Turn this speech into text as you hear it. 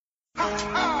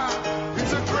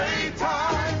It's a great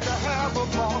time to have a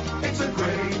ball. It's a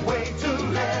great way to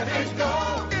let it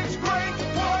go. It's great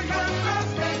for your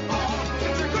basketball.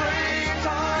 It's a great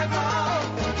time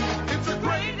out. It's a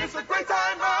great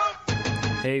time out.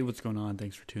 Hey, what's going on?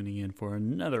 Thanks for tuning in for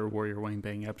another Warrior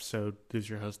Wangbangin episode. This is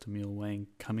your host, Emil Wang,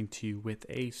 coming to you with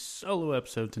a solo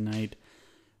episode tonight.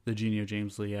 The Genio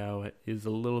James Liao is a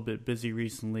little bit busy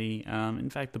recently. In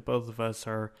fact, the both of us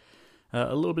are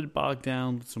a little bit bogged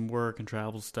down with some work and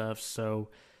travel stuff, so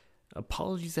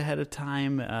apologies ahead of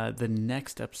time. The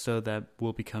next episode that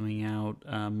will be coming out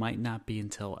might not be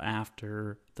until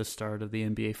after the start of the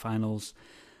NBA Finals.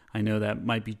 I know that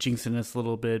might be jinxing us a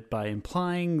little bit by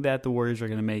implying that the Warriors are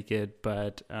going to make it,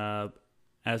 but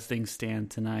as things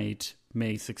stand tonight,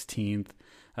 May 16th,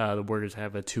 the Warriors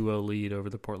have a 2-0 lead over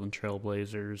the Portland Trail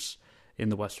Blazers in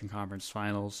the Western Conference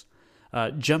Finals.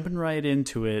 Jumping right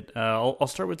into it, I'll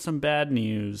start with some bad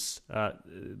news.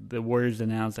 The Warriors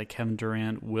announced that Kevin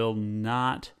Durant will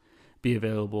not be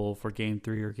available for Game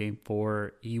 3 or Game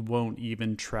 4. He won't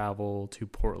even travel to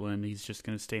Portland. He's just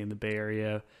going to stay in the Bay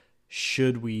Area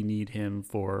should we need him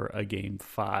for a Game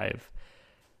 5.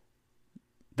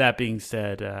 That being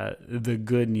said, the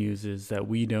good news is that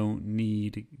we don't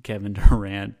need Kevin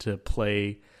Durant to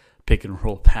play pick and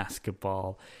roll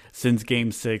basketball. Since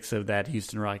Game 6 of that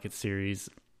Houston Rockets series,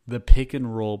 the pick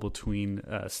and roll between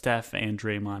Steph and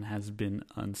Draymond has been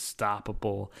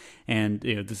unstoppable. And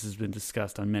this has been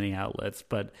discussed on many outlets,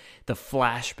 but the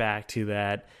flashback to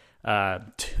that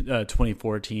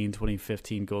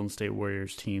 2014-2015 Golden State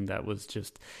Warriors team that was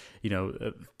just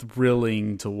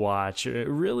thrilling to watch.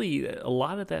 Really, a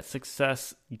lot of that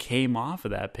success came off of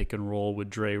that pick and roll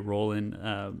with Dre rolling,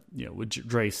 with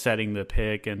Dre setting the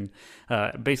pick and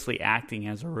basically acting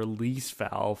as a release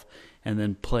valve and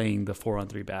then playing the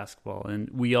 4-on-3 basketball. And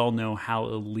we all know how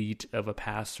elite of a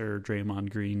passer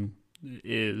Draymond Green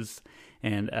is,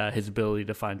 and his ability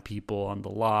to find people on the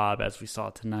lob, as we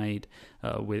saw tonight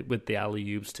with the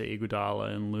alley-oops to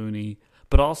Iguodala and Looney,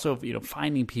 but also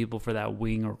finding people for that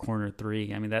wing or corner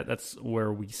three. I mean, that's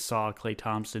where we saw Klay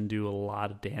Thompson do a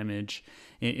lot of damage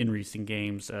in recent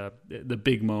games. The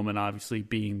big moment, obviously,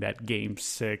 being that Game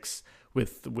 6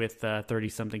 with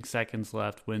 30-something seconds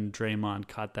left when Draymond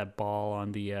caught that ball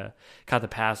on caught the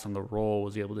pass on the roll,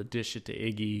 was able to dish it to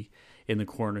Iggy in the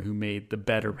corner, who made the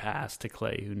better pass to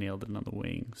Klay, who nailed it on the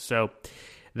wing. So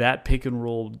that pick and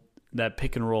roll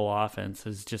offense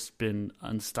has just been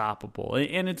unstoppable,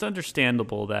 and it's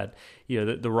understandable that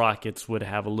the Rockets would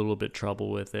have a little bit trouble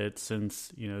with it,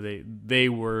 since they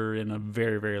were in a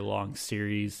very, very long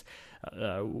series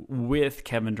with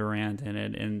Kevin Durant in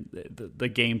it, and the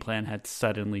game plan had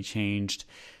suddenly changed.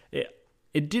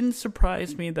 It didn't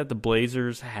surprise me that the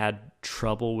Blazers had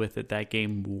trouble with it that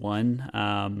Game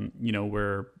 1,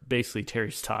 where basically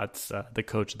Terry Stotts, the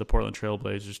coach of the Portland Trail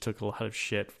Blazers, took a lot of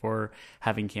shit for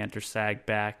having Cantor sag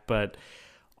back. But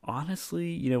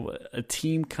honestly, a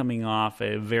team coming off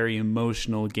a very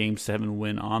emotional Game 7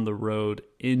 win on the road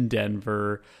in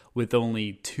Denver with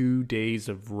only 2 days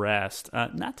of rest,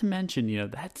 not to mention,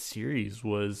 that series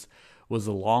was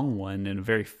a long one and a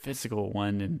very physical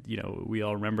one, and we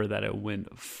all remember that it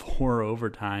went 4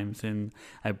 overtimes, and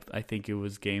I think it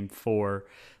was Game 4.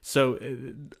 So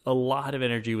a lot of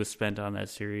energy was spent on that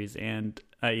series, and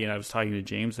I was talking to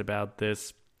James about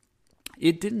this.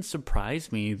 It didn't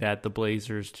surprise me that the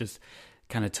Blazers just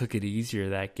kind of took it easier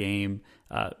that game.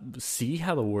 See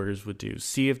how the Warriors would do.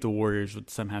 See if the Warriors would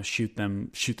somehow shoot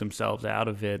themselves out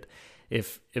of it.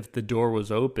 If the door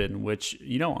was open, which,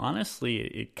 honestly,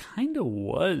 it kind of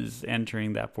was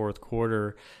entering that fourth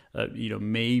quarter,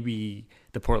 maybe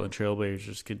the Portland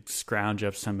Trailblazers could scrounge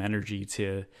up some energy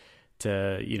to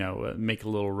make a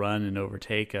little run and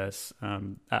overtake us.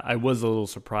 I was a little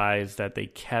surprised that they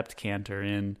kept Cantor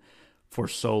in for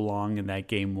so long in that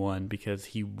Game 1, because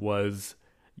he was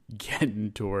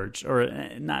getting torched,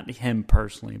 or not him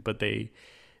personally, but they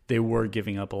were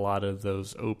giving up a lot of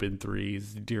those open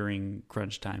threes during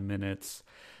crunch time minutes.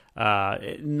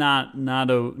 Not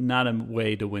a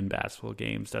way to win basketball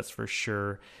games, that's for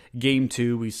sure. Game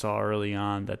 2, we saw early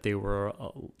on that they were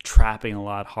trapping a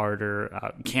lot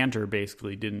harder. Cantor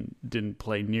basically didn't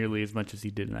play nearly as much as he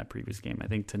did in that previous game. I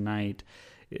think tonight,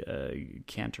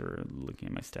 Cantor, looking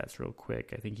at my stats real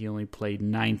quick, I think he only played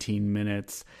 19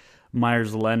 minutes.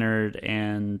 Myers Leonard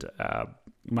and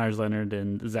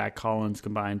Zach Collins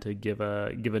combined to give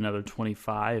another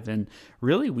 25, and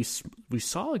really we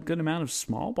saw a good amount of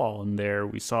small ball in there.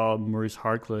 We saw Maurice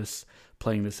Harkless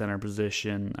playing the center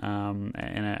position, and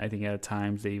I think at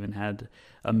times they even had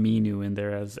Aminu in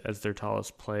there as their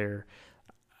tallest player.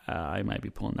 I might be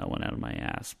pulling that one out of my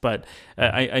ass, but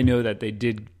I know that they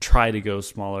did try to go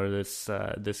smaller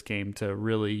this game to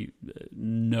really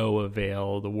no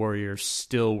avail. The Warriors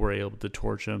still were able to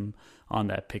torch him on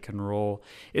that pick and roll,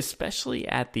 especially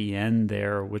at the end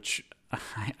there, which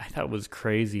I thought was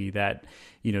crazy that,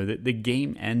 the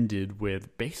game ended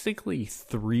with basically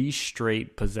 3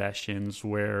 straight possessions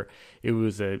where it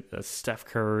was a Steph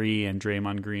Curry and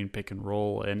Draymond Green pick and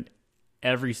roll, and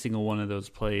every single one of those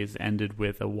plays ended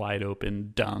with a wide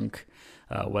open dunk,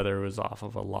 whether it was off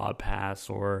of a lob pass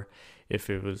or if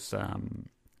it was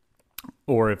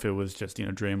just,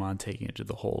 Draymond taking it to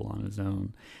the hole on his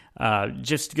own.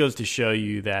 Just goes to show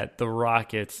you that the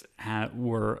Rockets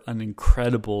were an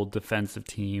incredible defensive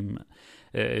team,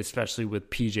 especially with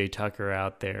PJ Tucker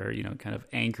out there, kind of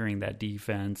anchoring that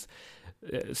defense,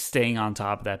 staying on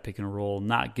top of that pick and roll,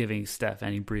 not giving Steph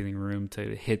any breathing room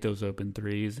to hit those open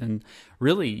threes, and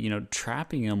really,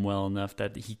 trapping him well enough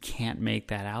that he can't make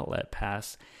that outlet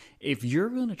pass. If you're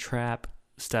going to trap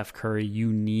Steph Curry,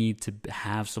 you need to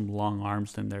have some long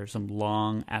arms in there, some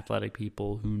long athletic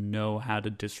people who know how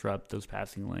to disrupt those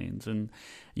passing lanes. And,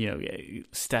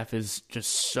 Steph is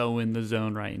just so in the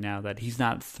zone right now that he's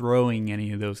not throwing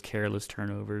any of those careless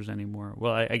turnovers anymore.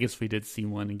 Well, I guess we did see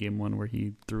one in game 1 where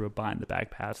he threw a behind the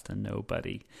back pass to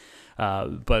nobody.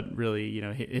 But really,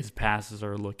 his passes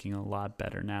are looking a lot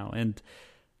better now. And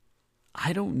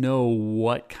I don't know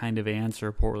what kind of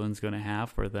answer Portland's going to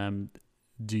have for them.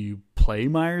 Do you play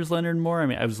Myers Leonard more? I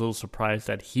mean, I was a little surprised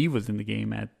that he was in the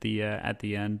game at the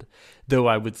end, though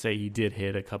I would say he did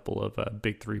hit a couple of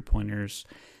big 3-pointers.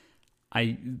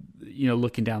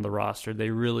 Looking down the roster,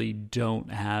 they really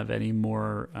don't have any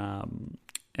more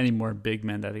big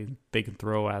men that they can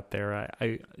throw out there.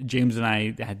 James and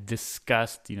I had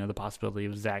discussed, the possibility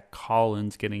of Zach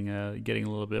Collins getting a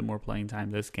little bit more playing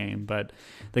time this game, but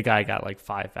the guy got like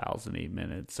 5 fouls in 8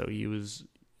 minutes, so he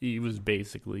was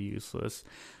basically useless.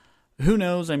 Who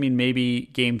knows? I mean, maybe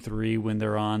game 3 when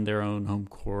they're on their own home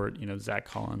court, Zach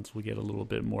Collins will get a little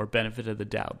bit more benefit of the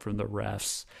doubt from the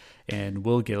refs and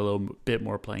will get a little bit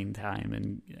more playing time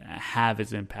and have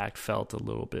his impact felt a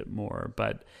little bit more.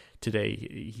 But today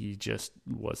he just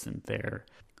wasn't there.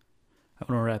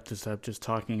 I want to wrap this up just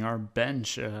talking our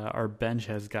bench. Our bench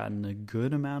has gotten a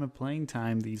good amount of playing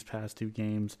time these past 2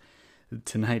 games.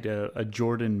 Tonight, a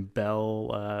Jordan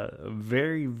Bell,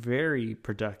 very, very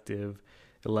productive,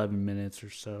 11 minutes or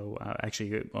so.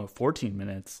 14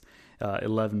 minutes,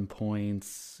 11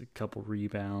 points, a couple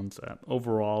rebounds.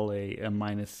 Overall, a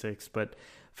 -6, but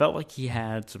felt like he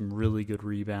had some really good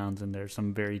rebounds and there's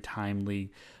some very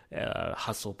timely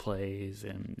hustle plays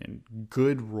and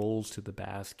good rolls to the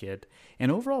basket, and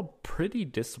overall pretty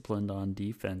disciplined on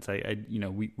defense.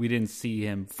 We didn't see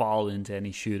him fall into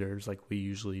any shooters like we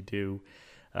usually do,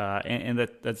 and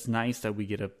that's nice that we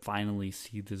get to finally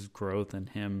see this growth in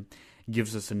him.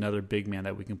 Gives us another big man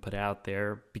that we can put out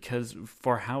there, because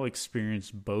for how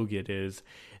experienced Bogut is,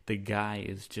 the guy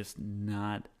is just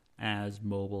not as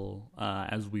mobile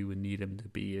as we would need him to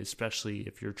be, especially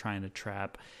if you're trying to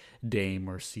trap Dame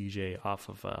or CJ off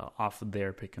of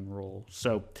their pick and roll.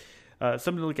 So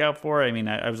something to look out for. I mean,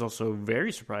 I was also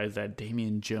very surprised that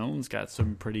Damian Jones got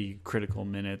some pretty critical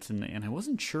minutes, and I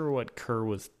wasn't sure what Kerr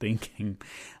was thinking.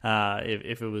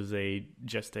 If it was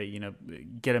just a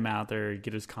get him out there,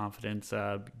 get his confidence,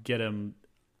 get him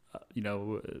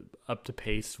up to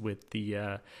pace with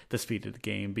the speed of the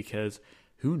game, because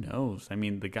who knows? I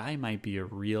mean, the guy might be a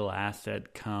real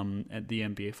asset come at the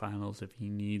NBA Finals if he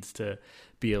needs to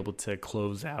be able to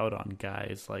close out on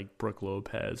guys like Brook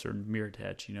Lopez or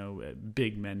Mirotic,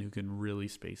 big men who can really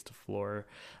space the floor.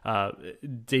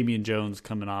 Damian Jones,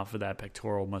 coming off of that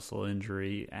pectoral muscle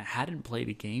injury, hadn't played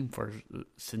a game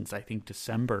since I think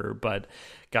December, but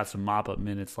got some mop-up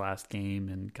minutes last game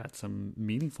and got some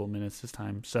meaningful minutes this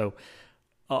time. So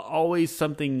always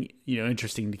something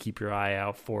interesting to keep your eye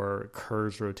out for,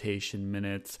 Kerr's rotation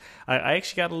minutes. I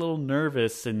actually got a little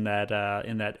nervous in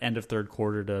that end of third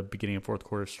quarter to beginning of fourth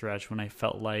quarter stretch when I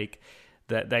felt like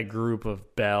that group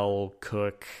of Bell,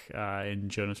 Cook, and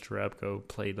Jonas Jerebko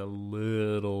played a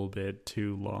little bit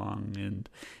too long, and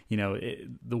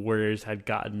the Warriors had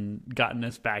gotten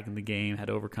us back in the game, had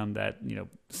overcome that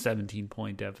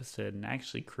 17-point deficit, and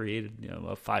actually created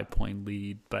a 5-point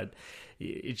lead, but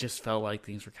it just felt like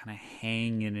things were kind of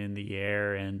hanging in the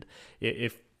air, and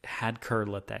if had Kerr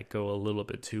let that go a little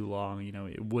bit too long,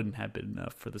 it wouldn't have been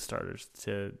enough for the starters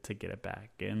to get it back.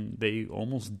 And they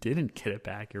almost didn't get it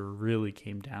back. It really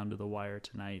came down to the wire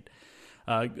tonight.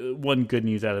 One good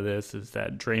news out of this is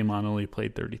that Draymond only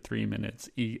played 33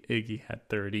 minutes. Iggy had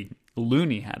 30.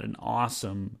 Looney had an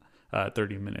awesome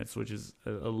 30 minutes, which is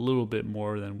a little bit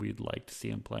more than we'd like to see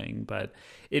him playing. But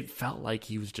it felt like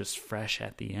he was just fresh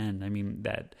at the end. I mean,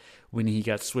 that when he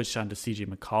got switched on to CJ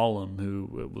McCollum,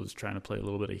 who was trying to play a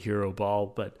little bit of hero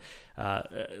ball, but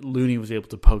Looney was able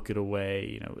to poke it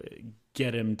away,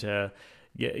 get him to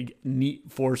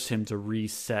force him to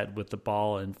reset with the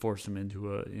ball and force him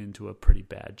into a pretty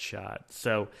bad shot.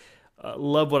 So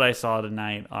love what I saw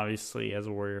tonight. Obviously, as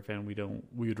a Warrior fan,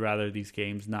 we would rather these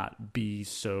games not be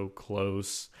so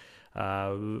close,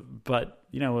 but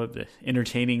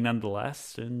entertaining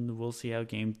nonetheless. And we'll see how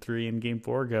Game 3 and Game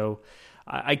 4 go.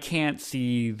 I can't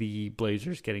see the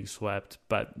Blazers getting swept,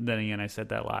 but then again, I said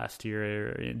that last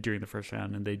year during the first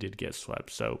round, and they did get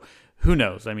swept. So who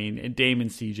knows? I mean, Dame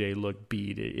and CJ look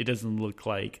beat. It doesn't look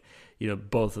like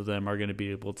both of them are going to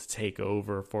be able to take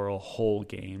over for a whole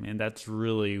game, and that's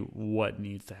really what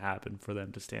needs to happen for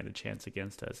them to stand a chance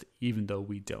against us, even though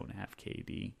we don't have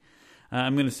KD.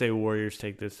 I'm going to say Warriors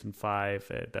take this in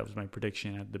 5. That was my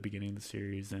prediction at the beginning of the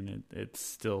series, and it's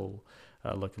still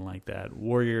looking like that.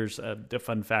 Warriors, a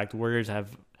fun fact, Warriors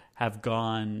have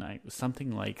gone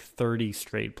something like 30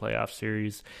 straight playoff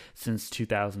series since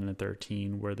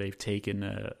 2013, where they've taken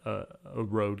a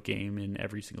road game in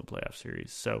every single playoff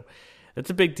series. So it's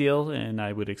a big deal, and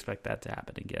I would expect that to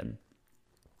happen again.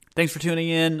 Thanks for tuning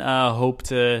in. Hope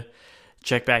to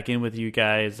check back in with you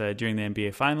guys during the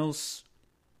NBA Finals.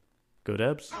 Go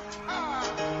Dubs.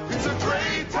 It's a great